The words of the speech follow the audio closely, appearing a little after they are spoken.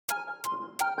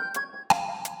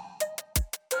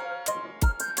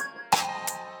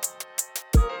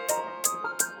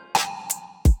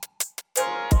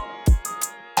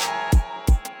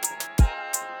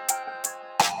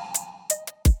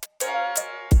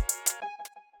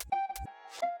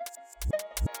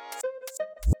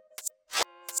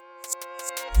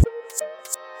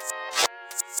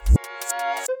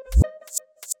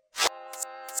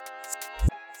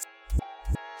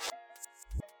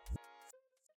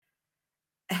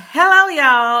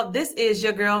y'all. This is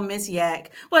your girl, Miss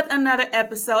Yak, with another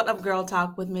episode of Girl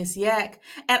Talk with Miss Yak.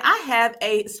 And I have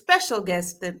a special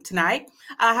guest tonight.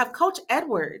 I have Coach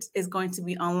Edwards is going to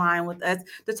be online with us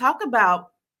to talk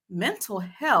about mental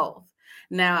health.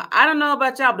 Now, I don't know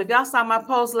about y'all, but if y'all saw my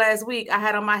post last week, I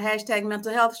had on my hashtag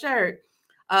mental health shirt.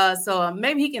 So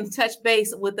maybe he can touch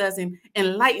base with us and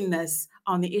enlighten us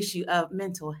on the issue of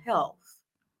mental health.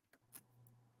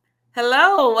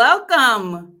 Hello,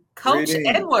 welcome, Coach Greetings.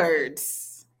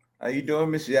 Edwards. How you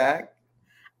doing, Miss Yak?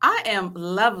 I am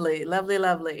lovely, lovely,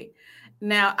 lovely.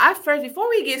 Now, before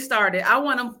we get started, I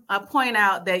want to point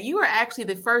out that you are actually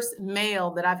the first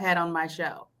male that I've had on my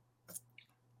show.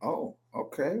 Oh,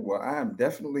 okay. Well, I am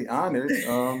definitely honored.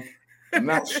 I'm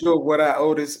not sure what I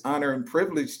owe this honor and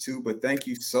privilege to, but thank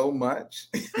you so much.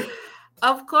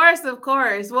 Of course, of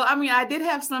course. Well, I mean, I did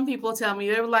have some people tell me,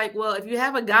 they were like, well, if you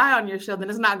have a guy on your show,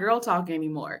 then it's not girl talk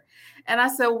anymore. And I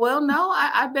said, well, no,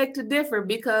 I beg to differ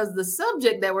because the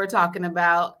subject that we're talking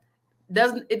about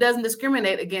doesn't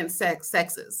discriminate against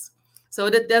sexes. So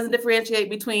it doesn't differentiate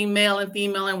between male and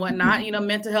female and whatnot.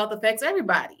 Mental health affects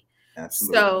everybody.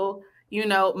 Absolutely. So,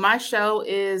 my show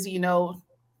is,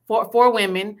 for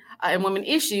women and women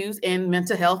issues, and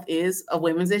mental health is a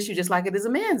women's issue, just like it is a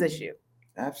man's issue.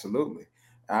 Absolutely.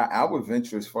 I would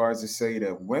venture as far as to say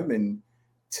that women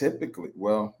typically,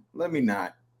 well, let me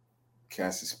not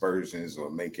cast aspersions or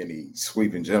make any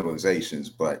sweeping generalizations,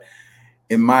 but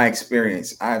in my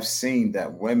experience, I've seen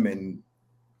that women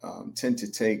tend to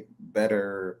take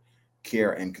better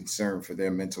care and concern for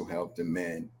their mental health than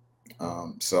men.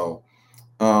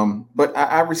 But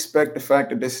I respect the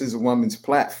fact that this is a woman's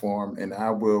platform, and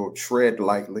I will tread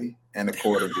lightly and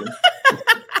accordingly.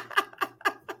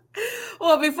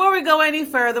 Well, before we go any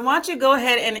further, why don't you go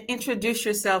ahead and introduce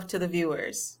yourself to the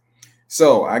viewers?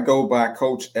 So I go by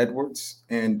Coach Edwards,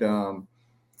 and I'm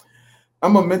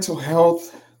a mental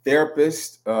health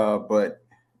therapist. But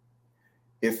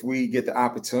if we get the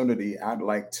opportunity, I'd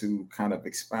like to kind of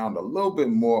expound a little bit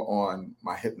more on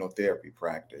my hypnotherapy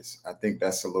practice. I think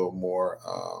that's a little more.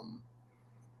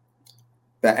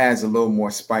 That adds a little more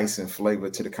spice and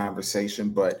flavor to the conversation.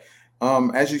 But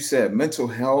as you said, mental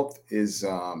health is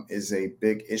a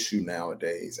big issue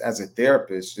nowadays. As a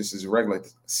therapist, just as a regular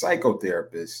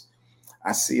psychotherapist,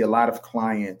 I see a lot of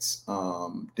clients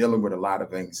dealing with a lot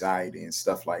of anxiety and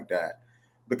stuff like that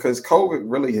because COVID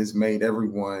really has made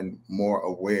everyone more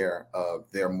aware of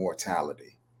their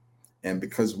mortality. And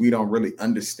because we don't really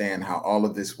understand how all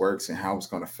of this works and how it's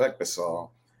going to affect us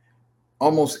all,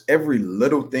 almost every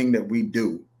little thing that we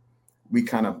do, we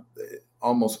kind of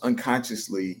almost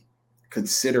unconsciously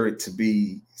consider it to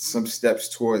be some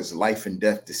steps towards life and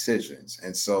death decisions.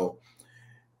 And so,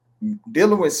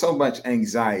 dealing with so much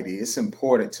anxiety, it's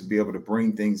important to be able to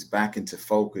bring things back into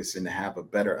focus and to have a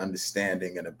better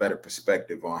understanding and a better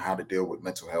perspective on how to deal with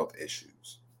mental health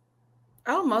issues.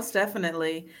 Oh, most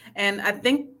definitely. And I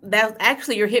think that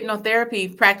actually your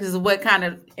hypnotherapy practice is what kind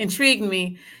of intrigued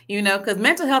me, because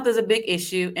mental health is a big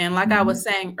issue. And like I was Mhm.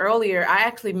 saying earlier, I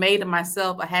actually made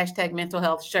myself a hashtag mental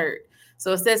health shirt.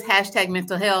 So it says hashtag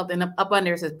mental health, and up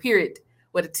under it says period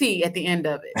with a T at the end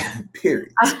of it.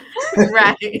 Period.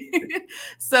 Right.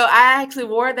 So I actually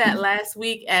wore that last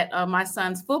week at my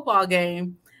son's football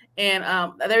game, and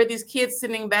there were these kids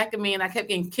sitting back at me, and I kept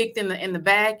getting kicked in the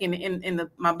back and in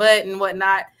my butt and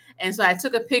whatnot. And so I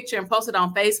took a picture and posted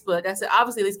on Facebook. I said,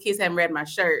 obviously these kids haven't read my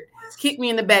shirt. Kick me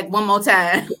in the back one more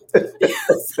time.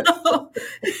 So,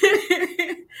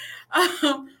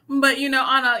 but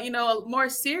on a more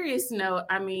serious note,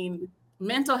 I mean,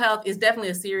 mental health is definitely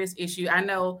a serious issue. I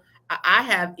know I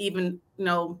have even,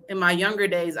 in my younger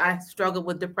days, I struggled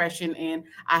with depression and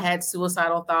I had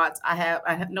suicidal thoughts. I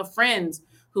have no friends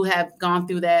who have gone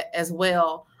through that as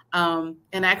well. And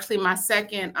actually, my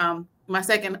second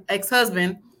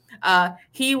ex-husband,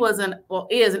 he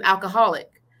is an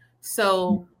alcoholic.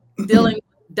 So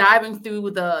diving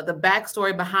through the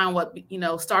backstory behind what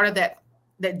started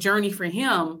that journey for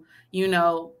him,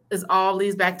 is all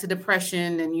leads back to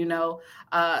depression and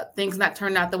things not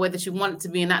turning out the way that you want it to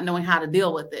be and not knowing how to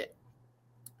deal with it.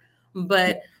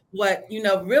 But what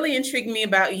really intrigued me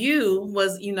about you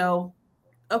was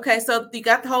okay, so you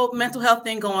got the whole mental health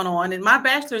thing going on, and my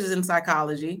bachelor's is in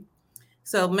psychology,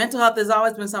 so mental health has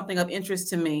always been something of interest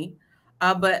to me.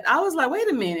 But I was like, wait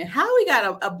a minute, how we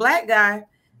got a black guy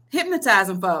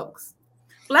hypnotizing folks?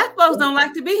 Black folks don't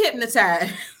like to be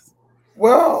hypnotized.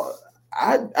 Well,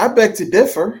 I beg to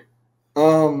differ.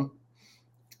 Um,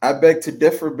 I beg to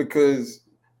differ because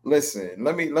listen,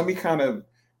 let me kind of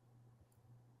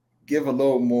give a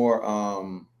little more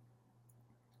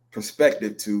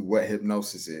perspective to what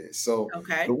hypnosis is. So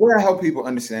Okay. the way I help people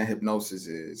understand hypnosis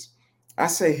is I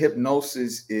say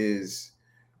hypnosis is,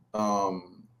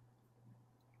 um,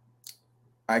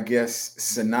 I guess,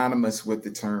 synonymous with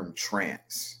the term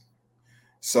trance.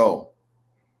 So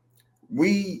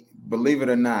we, believe it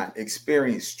or not,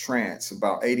 experience trance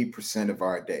about 80% of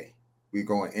our day. We're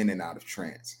going in and out of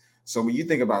trance. So when you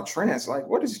think about trance, like,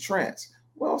 what is trance?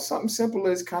 Well, something simple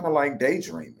is kind of like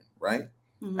daydreaming, right?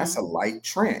 That's a Mm-hmm. light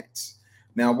trance.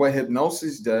 Now, what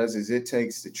hypnosis does is it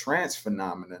takes the trance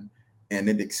phenomenon and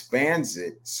it expands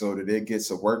it so that it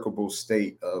gets a workable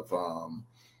state of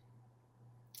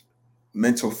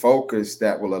mental focus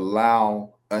that will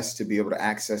allow us to be able to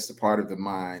access the part of the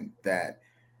mind that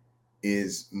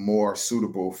is more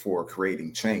suitable for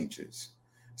creating changes.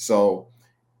 So,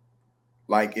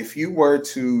 like, if you were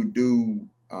to do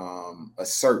a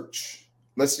search,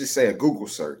 let's just say a Google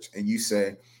search, and you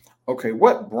say, okay,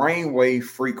 what brainwave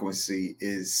frequency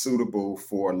is suitable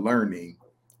for learning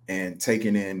and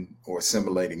taking in or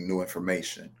assimilating new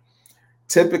information?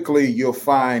 Typically, you'll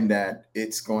find that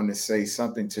it's going to say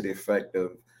something to the effect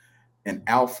of and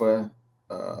alpha,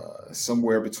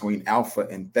 somewhere between alpha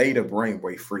and theta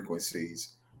brainwave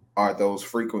frequencies are those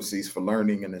frequencies for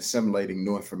learning and assimilating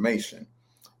new information.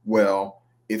 Well,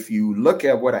 if you look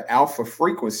at what an alpha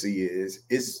frequency is,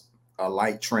 it's a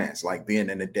light trance, like being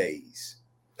in a daze.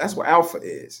 That's what alpha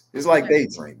is. It's like Okay.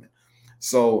 daydreaming.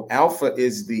 So alpha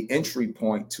is the entry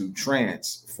point to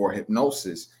trance for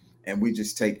hypnosis, and we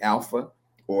just take alpha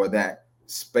or that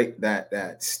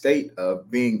state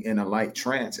of being in a light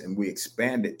trance, and we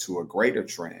expand it to a greater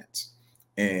trance,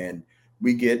 and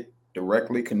we get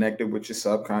directly connected with your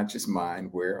subconscious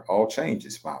mind, where all change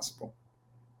is possible.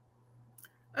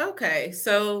 Okay.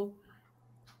 So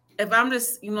if I'm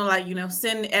just, like,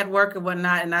 sitting at work or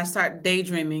whatnot, and I start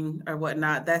daydreaming or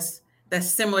whatnot, that's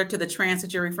similar to the trance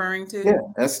that you're referring Yeah, to.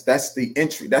 that's the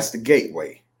entry. That's the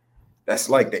gateway. That's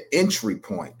like the entry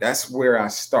point. That's where I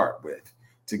start with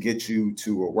to get you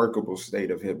to a workable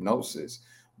state of hypnosis.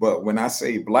 But when I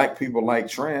say black people like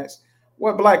trance,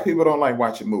 what black people don't like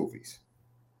watching movies?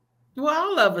 Well,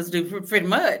 all of us do pretty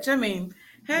much. I mean,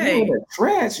 You in hey, a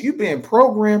trance, you being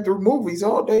programmed through movies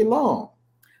all day long.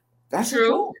 That's a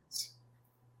true. trance.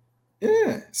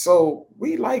 Yeah. So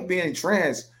we like being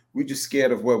trans. We just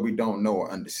scared of what we don't know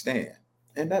or understand.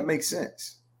 And that makes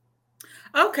sense.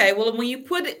 Okay, well, when you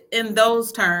put it in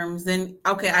those terms, then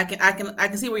okay, I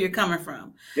can see where you're coming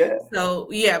from. Yeah. So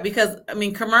yeah, because I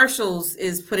mean, commercials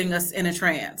is putting us in a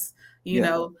trance. You Yeah.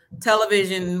 know,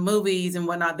 television, movies, and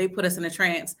whatnot, they put us in a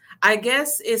trance. I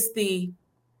guess it's the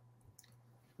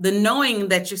knowing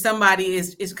that you're somebody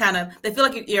is kind of, they feel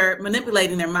like you're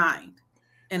manipulating their mind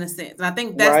in a sense, and I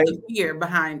think that's Right. the fear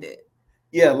behind it.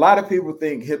 Yeah. A lot of people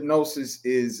think hypnosis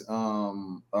is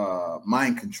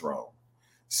mind control.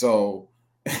 So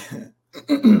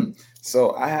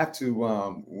so I have to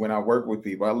when I work with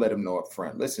people, I let them know up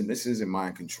front, listen, this isn't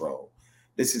mind control.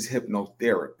 This is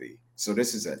hypnotherapy. So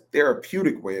this is a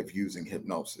therapeutic way of using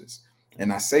hypnosis.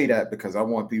 And I say that because I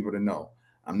want people to know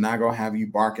I'm not gonna have you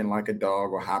barking like a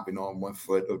dog or hopping on one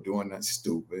foot or doing that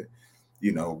stupid.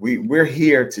 We're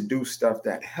here to do stuff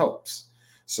that helps.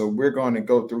 So we're going to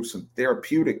go through some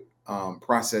therapeutic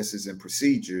processes and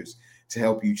procedures to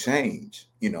help you change,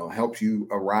 help you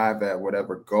arrive at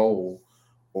whatever goal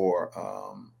or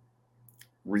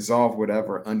resolve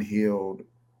whatever unhealed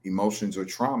emotions or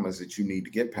traumas that you need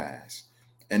to get past.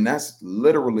 And that's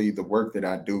literally the work that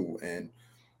I do and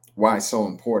why it's so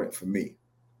important for me.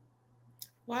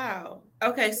 Wow.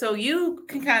 Okay, so you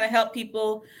can kind of help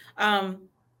people um,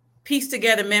 piece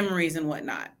together memories and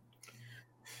whatnot.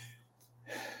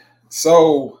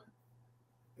 So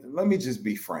let me just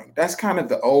be frank. That's kind of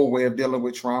the old way of dealing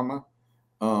with trauma.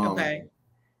 Um, Okay.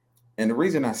 and the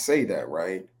reason I say that,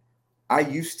 right? I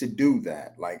used to do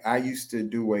that. Like I used to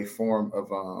do a form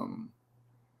of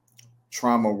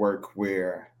trauma work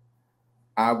where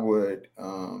I would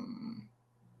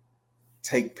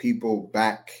take people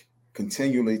back,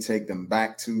 continually take them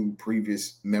back to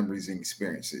previous memories and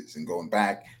experiences and going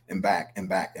back and back and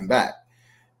back and back.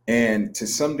 And to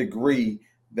some degree,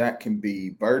 that can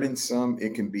be burdensome,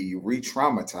 it can be re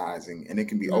traumatizing, and it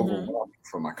can be Mm-hmm. overwhelming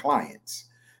for my clients.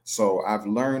 So I've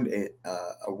learned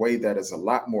a way that is a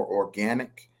lot more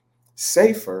organic,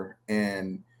 safer,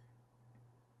 and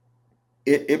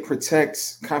it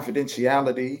protects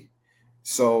confidentiality.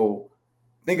 So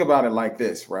think about it like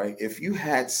this, right? If you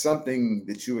had something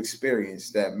that you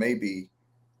experienced that maybe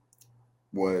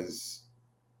was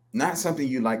not something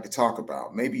you like to talk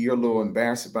about, maybe you're a little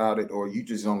embarrassed about it or you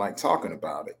just don't like talking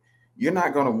about it, you're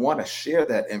not going to want to share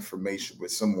that information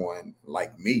with someone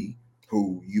like me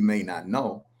who you may not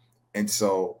know. And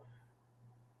so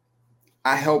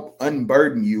I help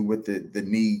unburden you with the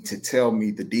need to tell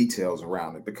me the details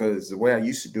around it, because the way I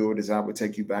used to do it is I would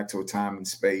take you back to a time and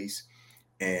space,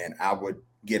 and I would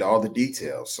get all the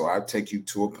details. So I'd take you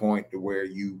to a point to where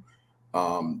you,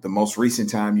 the most recent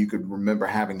time you could remember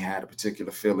having had a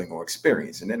particular feeling or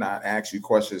experience. And then I ask you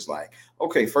questions like,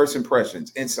 okay, first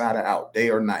impressions, inside or out,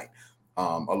 day or night,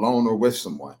 alone or with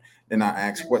someone. Then I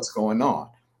ask what's going on.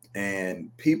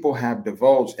 And people have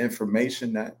divulged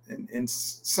information that in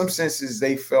some senses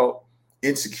they felt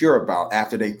insecure about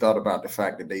after they thought about the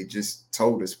fact that they just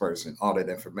told this person all that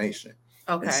information.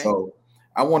 And Okay. so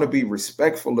I want to be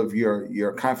respectful of your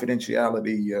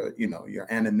confidentiality,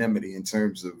 your anonymity, in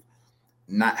terms of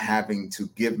not having to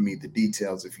give me the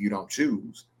details if you don't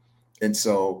choose. And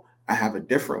so I have a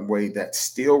different way that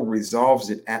still resolves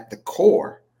it at the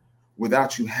core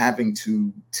without you having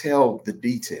to tell the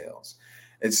details.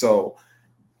 And so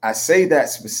I say that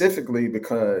specifically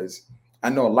because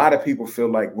I know a lot of people feel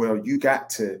like, well, you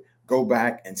got to go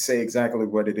back and say exactly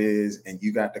what it is, and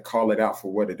you got to call it out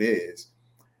for what it is.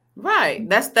 Right.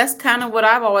 That's kind of what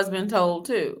I've always been told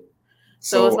too.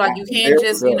 So it's So like you can't there's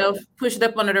just, a push it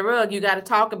up under the rug. You got to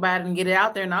talk about it and get it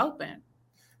out there in the open.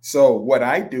 so what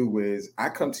I do is I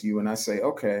come to you and I say,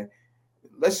 okay,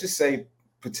 let's just say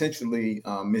potentially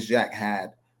Ms. Jack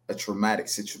had a traumatic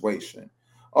situation.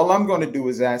 All I'm going to do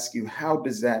is ask you, how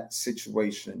does that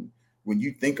situation, when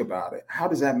you think about it, how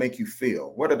does that make you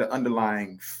feel? What are the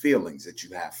underlying feelings that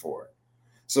you have for it?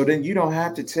 So then you don't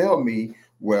have to tell me,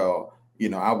 well,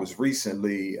 I was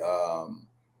recently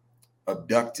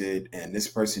abducted and this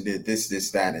person did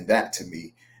this, that, and that to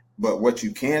me. But what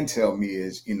you can tell me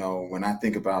is, when I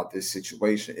think about this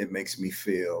situation, it makes me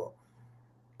feel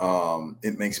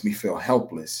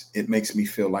helpless. It makes me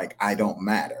feel like I don't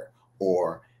matter,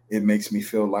 or it makes me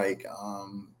feel like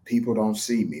people don't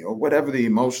see me, or whatever the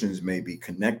emotions may be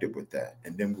connected with that.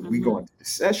 And then when we go Hmm. into the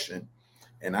session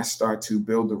and I start to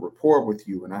build a rapport with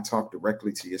you and I talk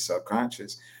directly to your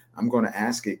subconscious, I'm going to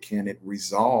ask it, can it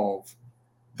resolve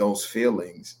those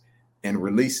feelings and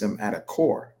release them at a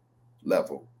core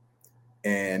level?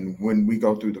 And when we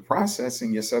go through the process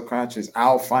in your subconscious,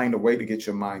 I'll find a way to get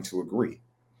your mind to agree,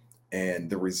 and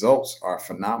the results are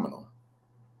phenomenal.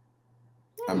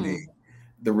 I mean,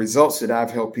 Hmm. the results that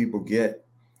I've helped people get,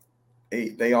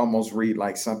 they almost read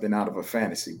like something out of a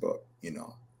fantasy book.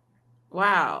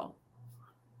 Wow.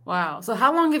 Wow. So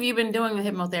how long have you been doing the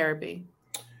hypnotherapy?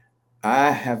 I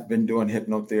have been doing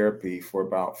hypnotherapy for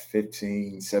about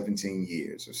 15, 17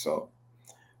 years or so.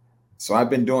 So I've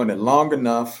been doing it long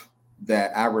enough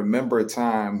that I remember a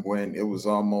time when it was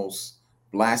almost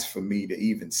blasphemy to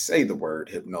even say the word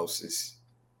hypnosis,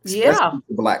 Yeah, especially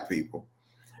to Black people.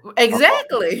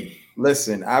 exactly.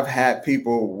 Listen, I've had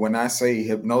people, when I say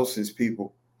hypnosis,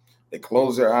 people, they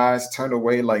close their eyes, turn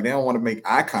away, like they don't want to make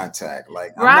eye contact.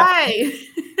 Like, I'm not, Right.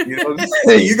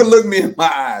 you can look me in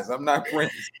my eyes. I'm not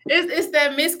Prince. It's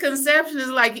that misconception. It's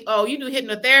like, oh, you do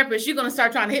hypnotherapist, you're gonna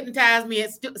start trying to hypnotize me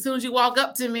as soon as you walk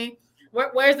up to me.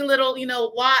 Where's the little,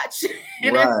 watch?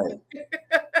 And Right.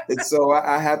 And so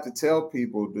I have to tell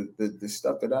people the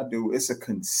stuff that I do, it's a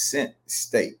consent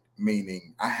state,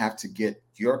 meaning I have to get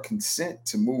your consent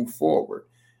to move forward.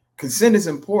 Consent is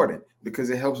important because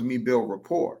it helps me build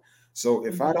rapport. So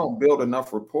if I Mhm. don't build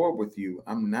enough rapport with you,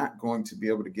 I'm not going to be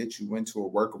able to get you into a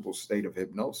workable state of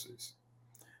hypnosis.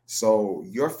 So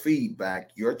your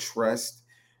feedback, your trust,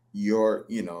 your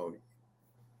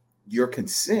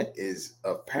consent is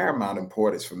of paramount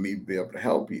importance for me to be able to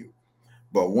help you.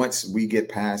 But once we get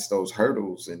past those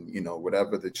hurdles and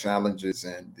whatever the challenges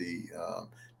and the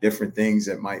different things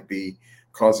that might be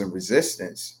causing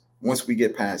resistance, once we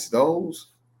get past those,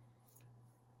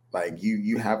 like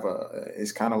you have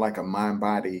it's kind of like a mind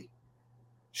body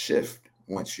shift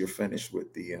once you're finished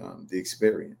with the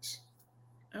experience.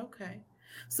 Okay.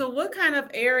 So what kind of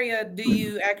area do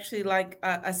you actually like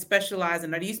specialize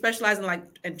in? Or do you specialize in like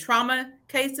in trauma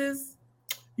cases?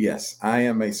 Yes, I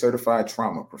am a certified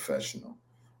trauma professional.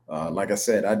 Like I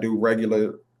said, I do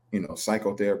regular,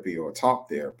 psychotherapy or talk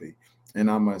therapy, and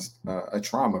I'm a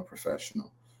trauma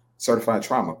professional, certified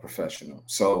trauma professional.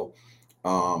 So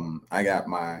I got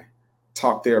my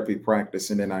talk therapy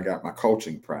practice, and then I got my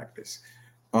coaching practice.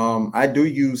 I do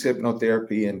use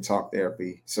hypnotherapy and talk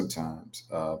therapy sometimes,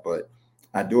 but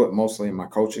I do it mostly in my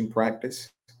coaching practice.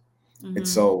 And Mm-hmm.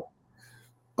 so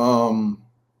um,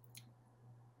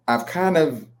 I've kind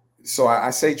of, so I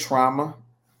say trauma,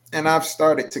 and I've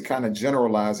started to kind of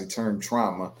generalize the term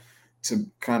trauma to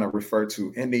kind of refer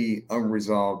to any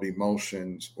unresolved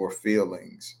emotions or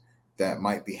feelings that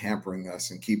might be hampering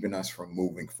us and keeping us from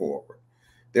moving forward.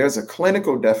 There's a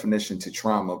clinical definition to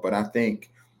trauma, but I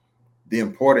think the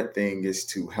important thing is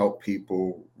to help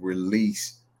people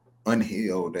release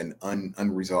unhealed and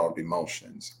unresolved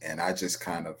emotions. And I just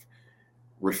kind of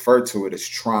refer to it as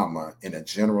trauma in a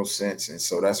general sense. And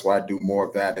so that's why I do more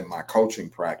of that in my coaching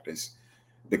practice,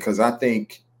 because I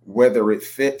think whether it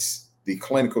fits the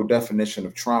clinical definition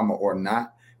of trauma or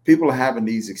not, people are having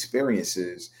these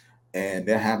experiences and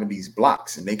they're having these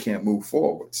blocks and they can't move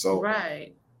forward. So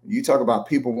Right. you talk about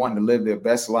people wanting to live their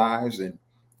best lives, and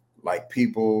like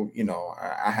people,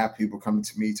 I have people coming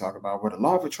to me talk about, well, the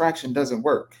law of attraction doesn't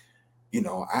work.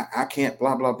 I can't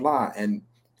blah, blah, blah. And,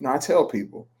 I tell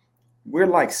people we're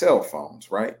like cell phones,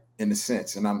 right? In a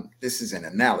sense. And this is an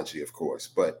analogy, of course,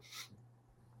 but,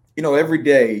 every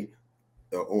day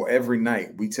or every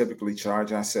night, we typically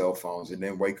charge our cell phones and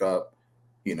then wake up,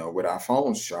 with our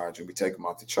phones charged and we take them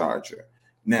off the charger.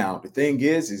 Now, the thing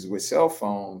is with cell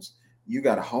phones, you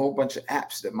got a whole bunch of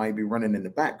apps that might be running in the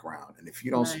background. And if you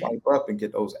don't Right. swipe up and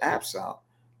get those apps out,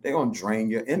 they're going to drain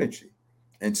your energy.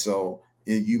 And so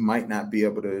you might not be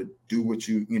able to do what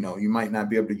you might not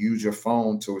be able to use your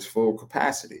phone to its full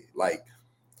capacity. Like,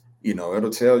 it'll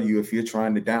tell you if you're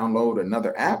trying to download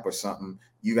another app or something,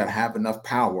 you got to have enough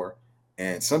power.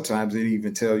 And sometimes it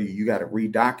even tell you got to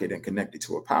redock it and connect it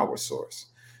to a power source.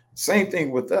 Same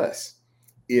thing with us.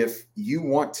 If you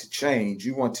want to change,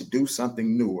 you want to do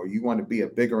something new, or you want to be a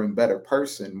bigger and better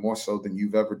person, more so than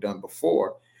you've ever done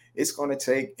before, it's going to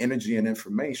take energy and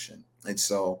information. And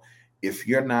so if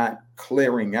you're not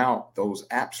clearing out those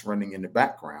apps running in the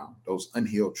background, those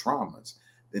unhealed traumas,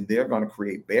 then they're going to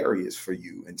create barriers for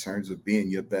you in terms of being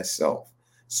your best self.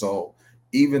 So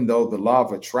even though the law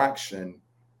of attraction,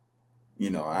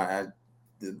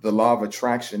 the law of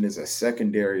attraction is a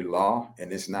secondary law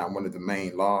and it's not one of the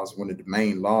main laws. One of the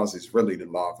main laws is really the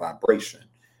law of vibration,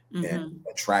 and Mm-hmm.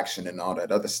 attraction and all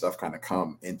that other stuff kind of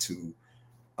come into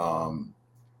um,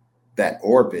 that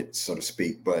orbit, so to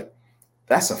speak. But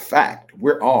that's a fact.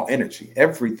 We're all energy.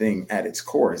 Everything at its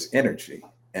core is energy.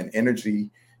 And energy,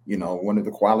 one of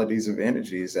the qualities of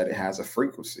energy is that it has a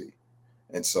frequency.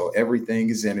 And so everything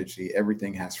is energy,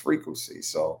 everything has frequency.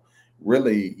 So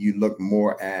really, you look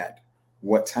more at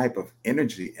what type of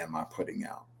energy am I putting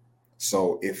out?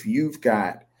 So if you've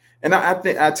got, and I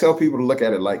think I tell people to look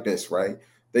at it like this, right?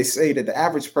 They say that the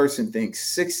average person thinks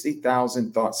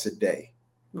 60,000 thoughts a day,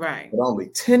 Right. but only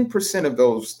 10% of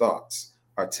those thoughts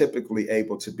are typically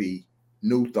able to be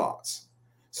new thoughts.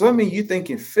 So, I mean, you're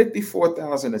thinking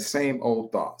 54,000 the same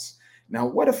old thoughts. Now,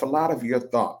 what if a lot of your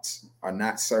thoughts are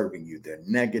not serving you? They're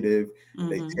negative,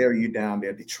 they Mm-hmm. tear you down,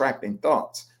 they're detracting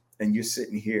thoughts. And you're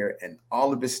sitting here and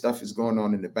all of this stuff is going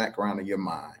on in the background of your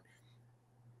mind.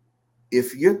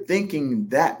 If you're thinking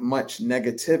that much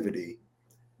negativity,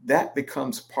 that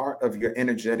becomes part of your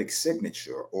energetic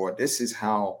signature. Or this is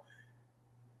how,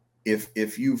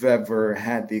 if you've ever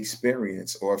had the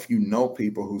experience, or if you know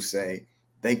people who say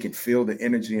they can feel the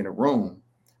energy in a room,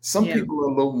 some Yeah. people are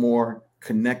a little more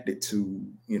connected to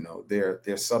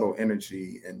their subtle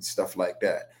energy and stuff like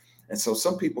that. And so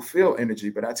some people feel energy,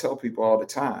 but I tell people all the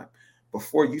time,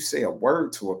 before you say a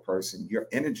word to a person, your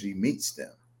energy meets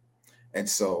them. And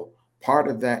so part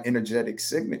of that energetic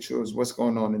signature is what's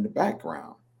going on in the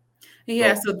background.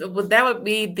 Yeah, But so that would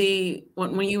be the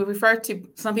when you refer to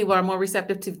some people are more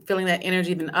receptive to feeling that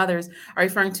energy than others, are you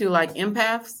referring to like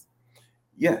empaths?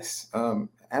 yes,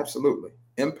 absolutely.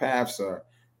 Empaths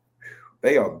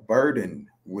they are burdened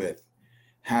with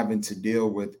having to deal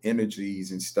with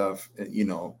energies and stuff,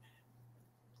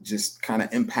 just kind of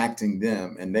impacting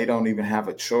them. And they don't even have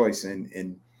a choice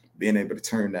in being able to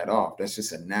turn that off. That's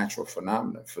just a natural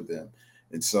phenomenon for them.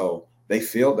 And so they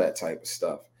feel that type of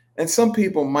stuff. And some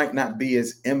people might not be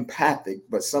as empathic,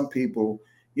 but some people,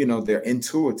 they're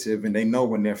intuitive and they know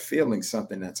when they're feeling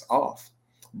something that's off.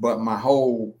 But my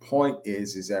whole point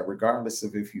is that regardless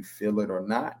of if you feel it or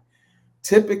not,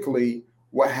 typically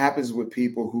what happens with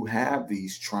people who have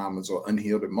these traumas or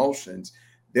unhealed emotions,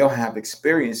 they'll have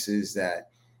experiences that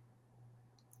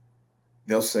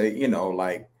they'll say,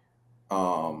 like,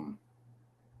 um,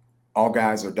 all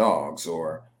guys are dogs,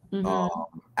 or um,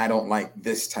 Mm-hmm. I don't like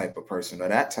this type of person or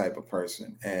that type of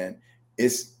person. And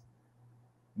it's,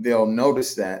 they'll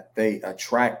notice that they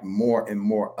attract more and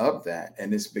more of that.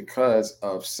 And it's because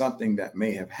of something that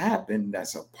may have happened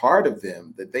that's a part of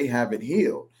them that they haven't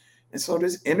healed. And so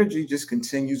this energy just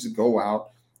continues to go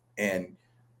out and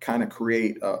kind of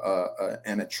create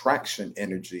an attraction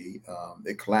energy.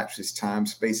 It collapses time,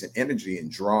 space, and energy and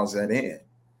draws that in.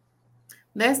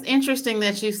 That's interesting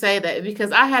that you say that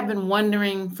because I have been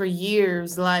wondering for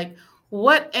years, like,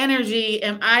 what energy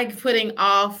am I putting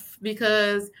off?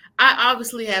 Because I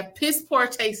obviously have piss poor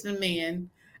taste in men.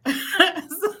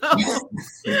 So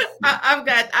I've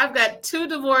got two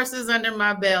divorces under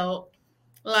my belt.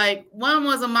 Like one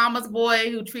was a mama's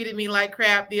boy who treated me like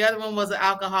crap. The other one was an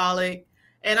alcoholic,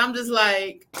 and I'm just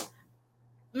like,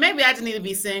 maybe I just need to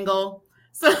be single.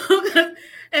 So,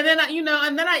 and then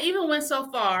I even went so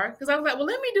far because I was like, well,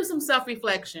 let me do some self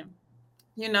reflection.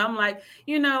 I'm like,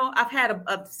 I've had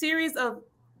a series of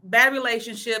bad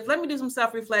relationships. Let me do some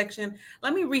self reflection.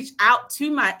 Let me reach out to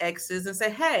my exes and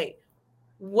say, hey,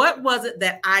 what was it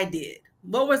that I did?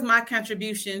 What was my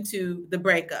contribution to the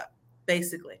breakup,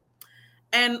 basically?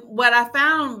 And what I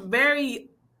found very,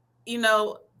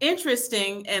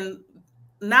 interesting and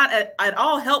not at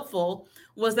all helpful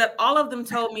was that all of them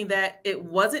told me that it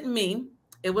wasn't me,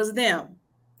 it was them.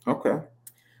 Okay.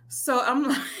 So I'm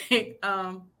like,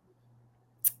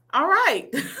 all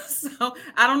right. So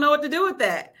I don't know what to do with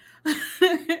that.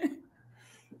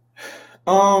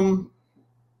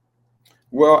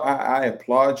 Well, I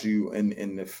applaud you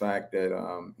in the fact that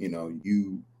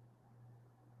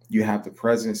you have the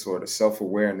presence or the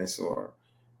self-awareness or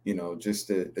just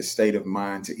the state of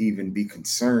mind to even be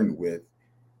concerned with,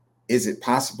 is it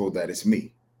possible that it's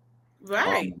me?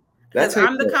 Right. That Because takes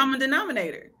I'm the common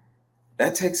denominator.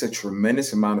 that takes a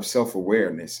tremendous amount of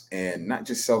self-awareness, and not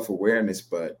just self-awareness,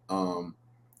 but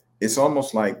it's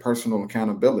almost like personal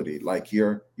accountability. Like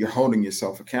you're holding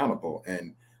yourself accountable.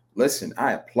 And listen,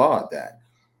 I applaud that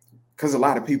because a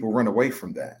lot of people run away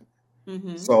from that.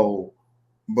 Mm-hmm. So,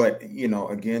 but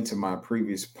again, to my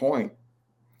previous point,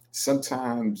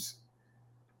 sometimes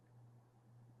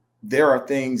there are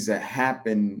things that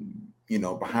happen,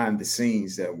 behind the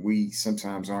scenes that we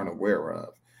sometimes aren't aware of.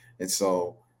 And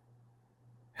so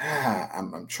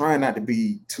I'm trying not to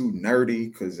be too nerdy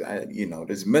because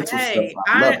there's mental stuff. Hey,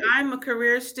 I love it. I'm a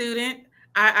career student.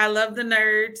 I love the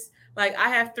nerds. Like I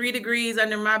have 3 degrees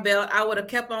under my belt. I would have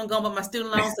kept on going, but my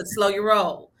student loans said slow your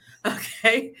roll.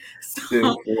 Okay. Of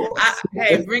So course.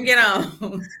 hey, bring it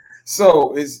on.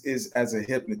 So is as a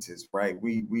hypnotist, right?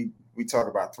 We talk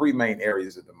about three main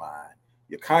areas of the mind: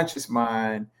 your conscious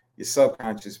mind, your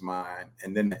subconscious mind,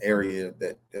 and then the area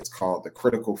that's called the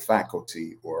critical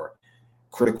faculty or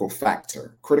critical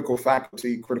factor. Critical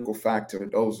faculty, critical factor,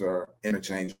 those are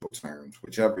interchangeable terms,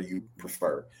 whichever you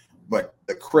prefer. But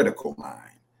the critical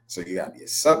mind. So you got your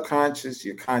subconscious,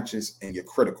 your conscious, and your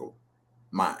critical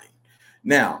mind.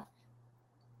 Now,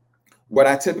 what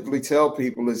I typically tell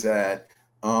people is that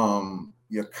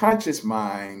your conscious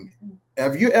mind.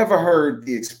 Have you ever heard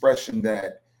the expression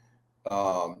that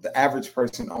the average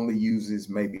person only uses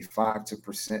maybe 5 to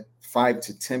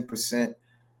 10%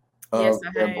 Yes, of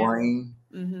I their have. brain?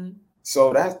 Mm-hmm.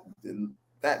 So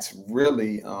that's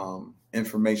really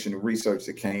information and research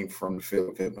that came from the field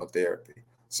of hypnotherapy.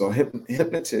 So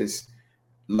hypnotists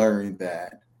learned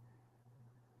that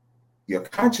your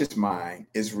conscious mind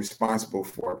is responsible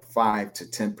for 5 to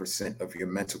 10% of your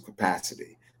mental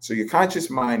capacity. So your conscious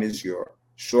mind is your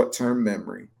short-term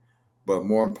memory, but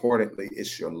more importantly,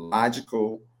 it's your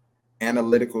logical,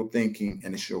 analytical thinking,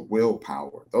 and it's your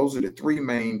willpower. Those are the three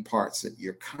main parts that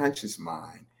your conscious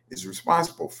mind is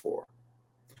responsible for.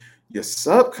 Your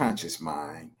subconscious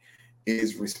mind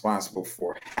is responsible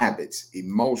for habits,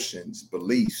 emotions,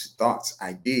 beliefs, thoughts,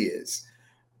 ideas.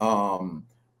 Um,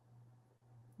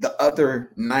 the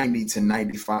other 90 to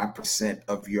 95%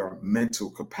 of your mental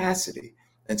capacity.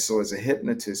 And so, as a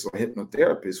hypnotist or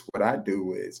hypnotherapist, what I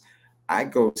do is I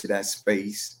go to that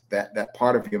space, that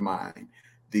part of your mind,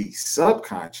 the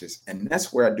subconscious, and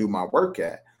that's where I do my work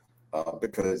at,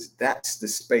 because that's the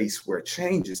space where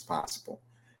change is possible.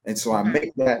 And so I Right.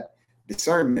 make that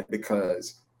discernment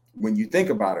because when you think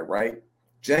about it, right,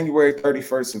 January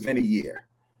 31st of any year,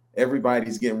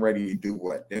 everybody's getting ready to do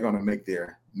what? They're going to make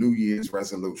their New Year's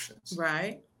resolutions.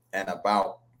 Right. And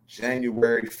about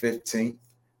January 15th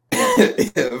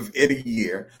of any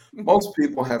year, most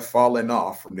people have fallen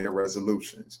off from their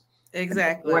resolutions. And the point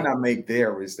Exactly. I make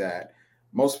there is that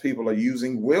most people are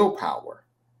using willpower.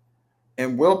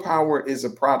 And willpower is a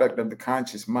product of the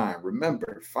conscious mind.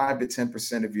 Remember, 5 to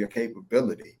 10% of your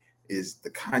capability is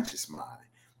the conscious mind.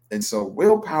 And so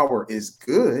willpower is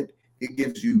good. It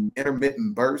gives you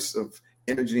intermittent bursts of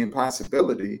energy and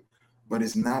possibility, but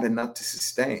it's not enough to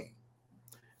sustain.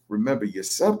 Remember, your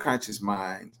subconscious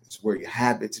mind is where your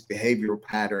habits, behavioral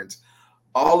patterns,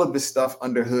 all of the stuff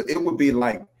under hood, it would be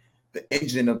like the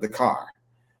engine of the car.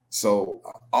 So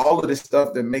all of the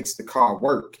stuff that makes the car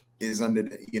work is under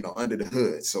the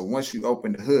hood. So once you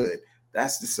open the hood,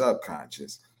 that's the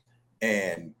subconscious.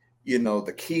 And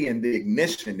the key in the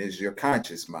ignition is your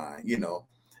conscious mind. I mean,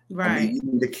 Right. you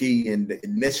need the key and the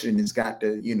ignition has got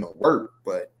to, work,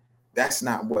 but that's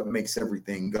not what makes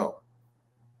everything go.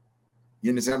 You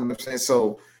understand what I'm saying?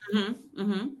 So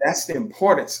Mm-hmm. That's the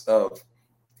importance of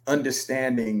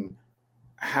understanding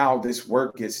how this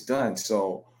work gets done.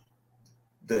 So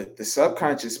the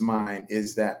subconscious mind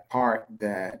is that part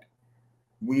that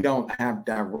we don't have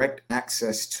direct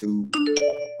access to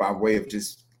by way of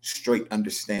just straight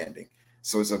understanding.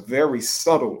 So it's a very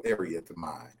subtle area of the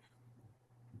mind.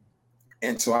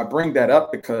 And so I bring that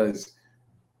up because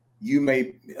you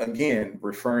may, again,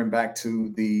 referring back to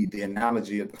the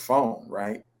analogy of the phone,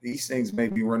 right? These things may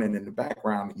be running in the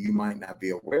background and you might not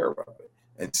be aware of it.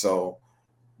 And so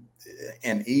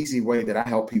an easy way that I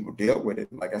help people deal with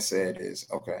it, like I said, is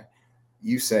okay,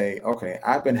 you say, okay,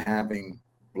 I've been having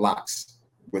blocks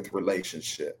with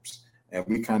relationships. And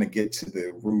we kind of get to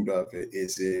the root of it.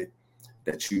 Is it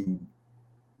that you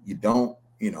don't,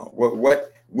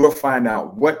 what we'll find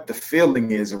out what the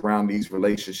feeling is around these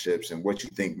relationships and what you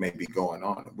think may be going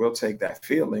on. We'll take that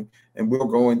feeling and we'll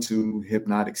go into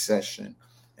hypnotic session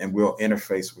and we'll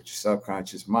interface with your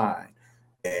subconscious mind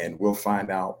and we'll find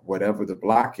out whatever the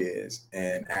block is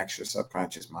and ask your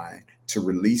subconscious mind to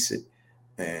release it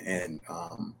and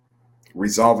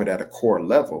resolve it at a core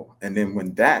level. And then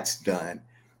when that's done,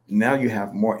 now you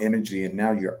have more energy and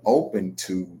now you're open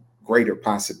to greater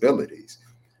possibilities.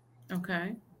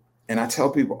 Okay. And I tell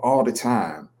people all the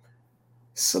time,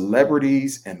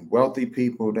 celebrities and wealthy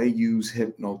people, they use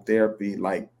hypnotherapy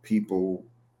like people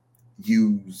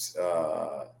use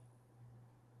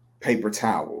paper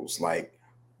towels. Like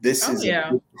this Oh is a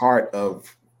yeah. big part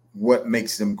of what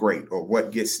makes them great or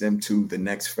what gets them to the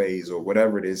next phase or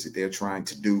whatever it is that they're trying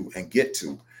to do and get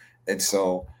to. And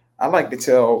so I like to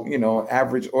tell,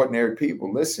 average, ordinary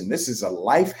people, listen, this is a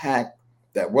life hack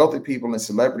that wealthy people and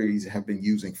celebrities have been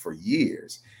using for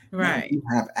years. Now Right. you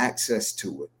have access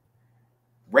to it.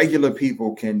 Regular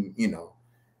people can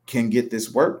get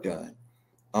this work done.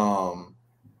 Um,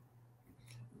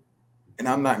 and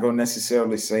I'm not going to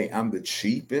necessarily say I'm the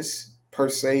cheapest per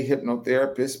se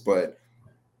hypnotherapist, but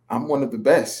I'm one of the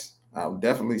best. I'll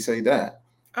definitely say that.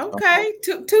 Uh, Okay.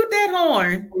 Toot that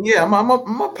horn. yeah, I'm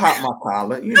gonna pop my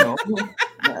collar.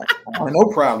 I have no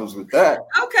problems with that.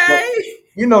 But Okay.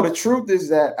 the truth is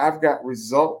that I've got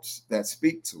results that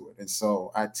speak to it, and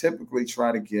so I typically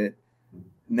try to get.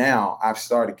 Now I've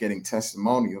started getting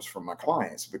testimonials from my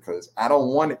clients because I don't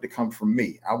want it to come from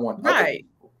me. I want other Right.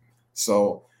 people.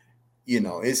 So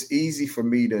it's easy for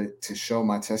me to show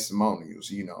my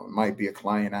testimonials. It might be a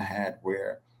client I had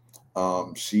where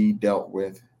she dealt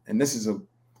with, and this is a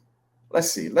let's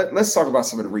see, let's talk about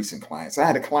some of the recent clients. I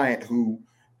had a client who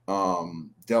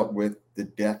dealt with the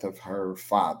death of her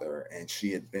father, and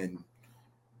she had been,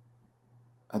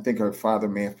 I think her father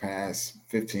may have passed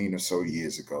 15 or so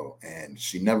years ago, and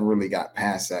she never really got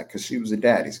past that because she was a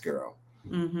daddy's girl.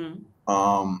 Mm-hmm.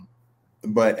 Um,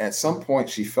 but at some point,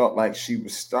 she felt like she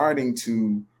was starting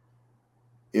to.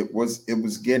 It was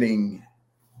getting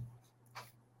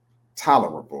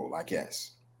tolerable, I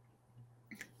guess.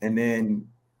 And then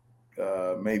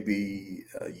maybe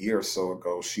a year or so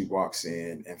ago, she walks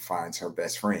in and finds her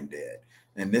best friend dead.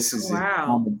 And this Oh, is a wow.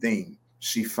 common thing.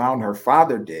 She found her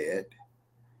father dead.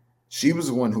 She was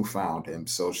the one who found him.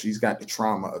 So she's got the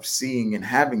trauma of seeing and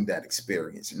having that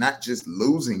experience, not just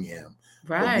losing him,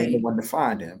 but being the Right. one to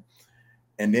find him.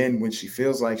 And then when she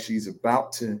feels like she's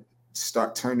about to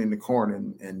start turning the corner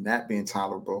and that being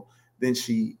tolerable, then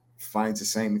she finds the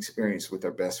same experience with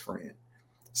her best friend.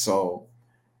 So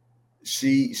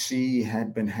she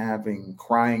had been having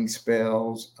crying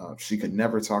spells. She could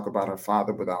never talk about her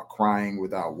father without crying,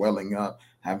 without welling up,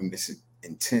 having this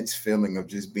intense feeling of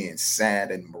just being sad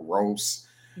and morose,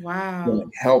 feeling Wow.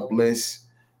 helpless,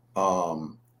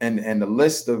 and the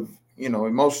list of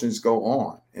emotions go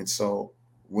on. And so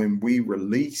when we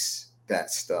release that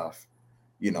stuff,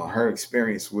 her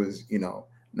experience was,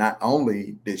 not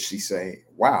only did she say,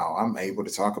 "Wow, I'm able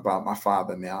to talk about my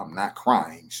father now. I'm not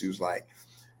crying." She was like,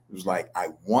 it was like, I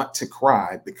want to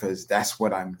cry because that's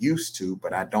what I'm used to,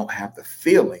 but I don't have the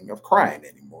feeling of crying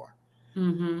anymore.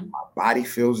 Mm-hmm. My body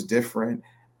feels different.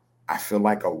 I feel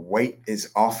like a weight is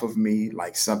off of me,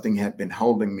 like something had been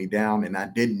holding me down, and I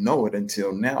didn't know it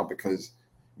until now because,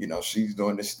 she's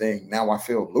doing this thing. Now I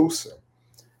feel looser.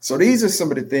 So these are some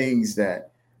of the things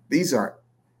these are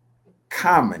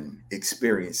common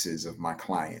experiences of my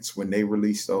clients when they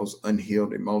release those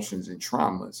unhealed emotions and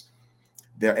traumas.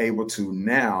 They're able to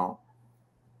now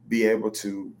be able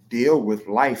to deal with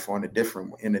life in a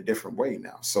different way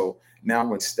now. So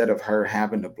now instead of her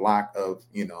having the block of,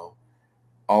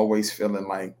 always feeling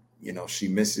like, she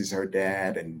misses her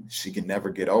dad and she can never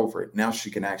get over it. Now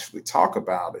she can actually talk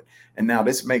about it. And now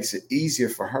this makes it easier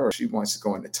for her. She wants to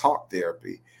go into talk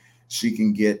therapy. She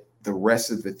can get the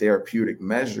rest of the therapeutic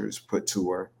measures put to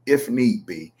her, if need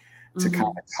be, to kind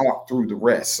Mm-hmm. of talk through the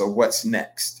rest. So what's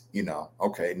next?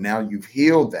 Okay, now you've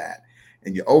healed that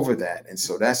and you're over that. And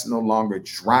so that's no longer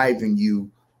driving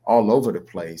you all over the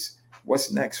place.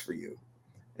 What's next for you?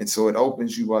 And so it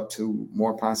opens you up to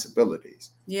more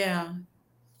possibilities. Yeah.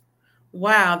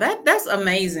 Wow, that's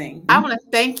amazing. I want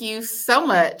to thank you so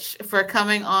much for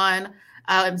coming on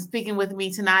and speaking with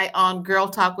me tonight on Girl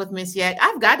Talk with Miss Yak.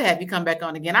 I've got to have you come back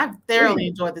on again. I've thoroughly Please,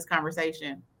 enjoyed this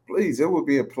conversation. please, it would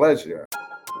be a pleasure.